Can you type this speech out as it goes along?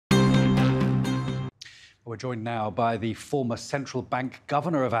We're joined now by the former central bank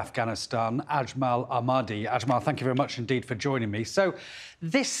governor of Afghanistan, Ajmal Ahmady. Ajmal, thank you very much indeed for joining me. So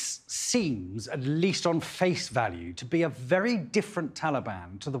this seems, at least on face value, to be a very different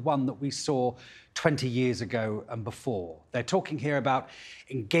Taliban to the one that we saw 20 years ago and before. They're talking here about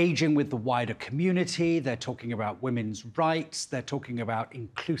engaging with the wider community. They're talking about women's rights. They're talking about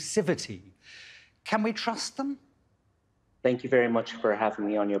inclusivity. Can we trust them? Thank you very much for having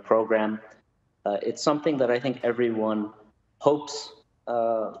me on your program. It's something that I think everyone hopes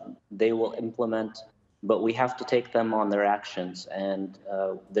they will implement, but we have to take them on their actions. And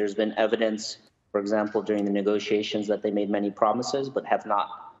there's been evidence, for example, during the negotiations that they made many promises, but have not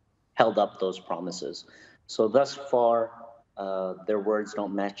held up those promises. So thus far, their words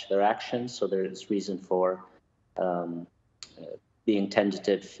don't match their actions. So there's reason for being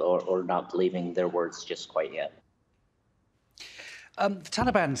tentative or not believing their words just quite yet. The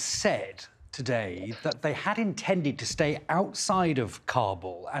Taliban said today that they had intended to stay outside of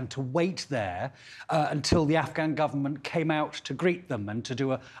Kabul and to wait there until the Afghan government came out to greet them and to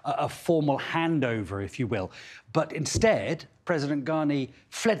do a formal handover, if you will. But instead, President Ghani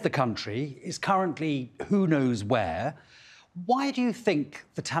fled the country, is currently who knows where. Why do you think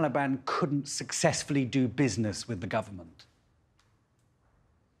the Taliban couldn't successfully do business with the government?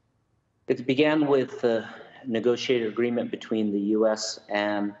 It began with a negotiated agreement between the U.S.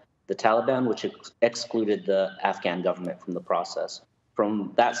 and the Taliban, which excluded the Afghan government from the process.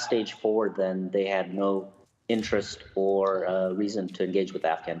 From that stage forward, then, they had no interest or reason to engage with the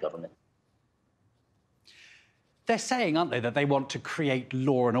Afghan government. They're saying, aren't they, that they want to create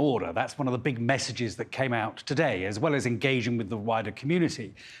law and order. That's one of the big messages that came out today, as well as engaging with the wider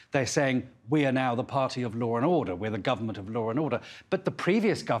community. They're saying, we are now the party of law and order. We're the government of law and order. But the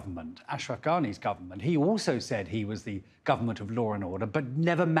previous government, Ashraf Ghani's government, he also said he was the government of law and order, but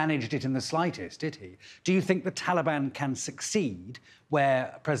never managed it in the slightest, did he? Do you think the Taliban can succeed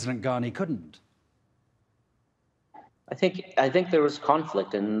where President Ghani couldn't? I think there was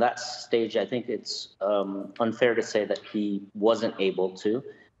conflict, and in that stage, I think it's unfair to say that he wasn't able to.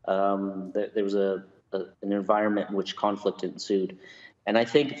 There was an environment in which conflict ensued. And I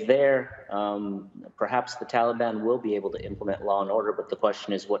think there, perhaps the Taliban will be able to implement law and order, but the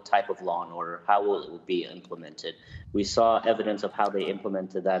question is what type of law and order, how will it be implemented? We saw evidence of how they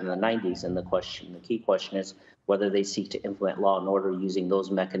implemented that in the 90s, and the key question is whether they seek to implement law and order using those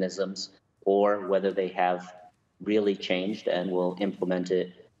mechanisms or whether they have really changed and will implement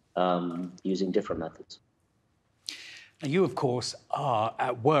it using different methods. Now, you, of course,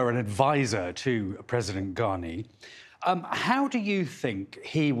 were an advisor to President Ghani. How do you think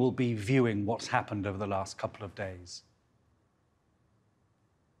he will be viewing what's happened over the last couple of days?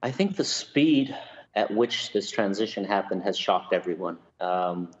 I think the speed at which this transition happened has shocked everyone,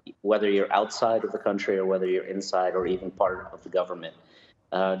 whether you're outside of the country or whether you're inside or even part of the government.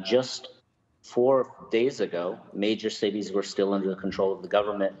 Just 4 days ago, major cities were still under the control of the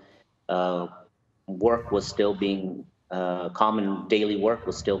government. Work was still being, common daily work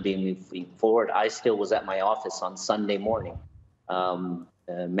was still being moved forward. I still was at my office on Sunday morning,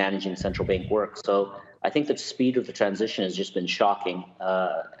 managing central bank work. So I think the speed of the transition has just been shocking.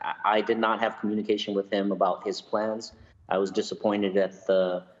 I did not have communication with him about his plans. I was disappointed at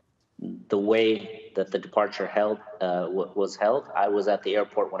the way that the departure was held. I was at the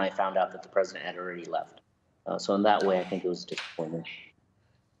airport when I found out that the president had already left. So in that way, I think it was disappointing.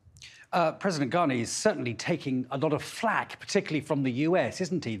 President Ghani is certainly taking a lot of flack, particularly from the US,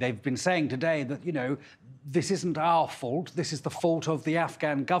 isn't he? They've been saying today that, you know, this isn't our fault, this is the fault of the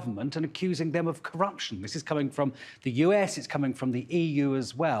Afghan government, and accusing them of corruption. This is coming from the US, it's coming from the EU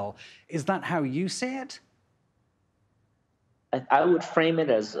as well. Is that how you see it? I would frame it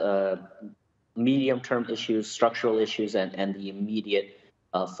as medium-term issues, structural issues, and the immediate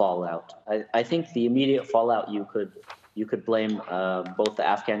fallout. I think the immediate fallout, you could blame both the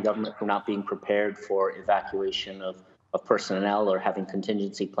Afghan government for not being prepared for evacuation of personnel or having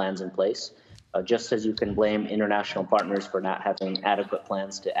contingency plans in place, just as you can blame international partners for not having adequate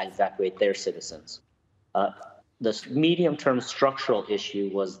plans to evacuate their citizens. The medium-term structural issue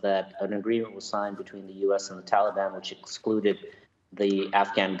was that an agreement was signed between the U.S. and the Taliban, which excluded the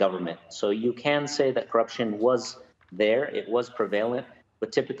Afghan government. So you can say that corruption was there, it was prevalent,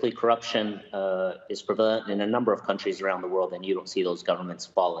 but typically corruption is prevalent in a number of countries around the world, and you don't see those governments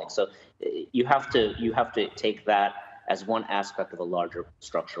falling. So you have to take that as one aspect of a larger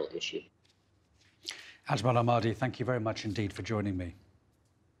structural issue. Ajmal Ahmady, thank you very much indeed for joining me.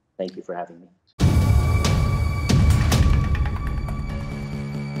 Thank you for having me.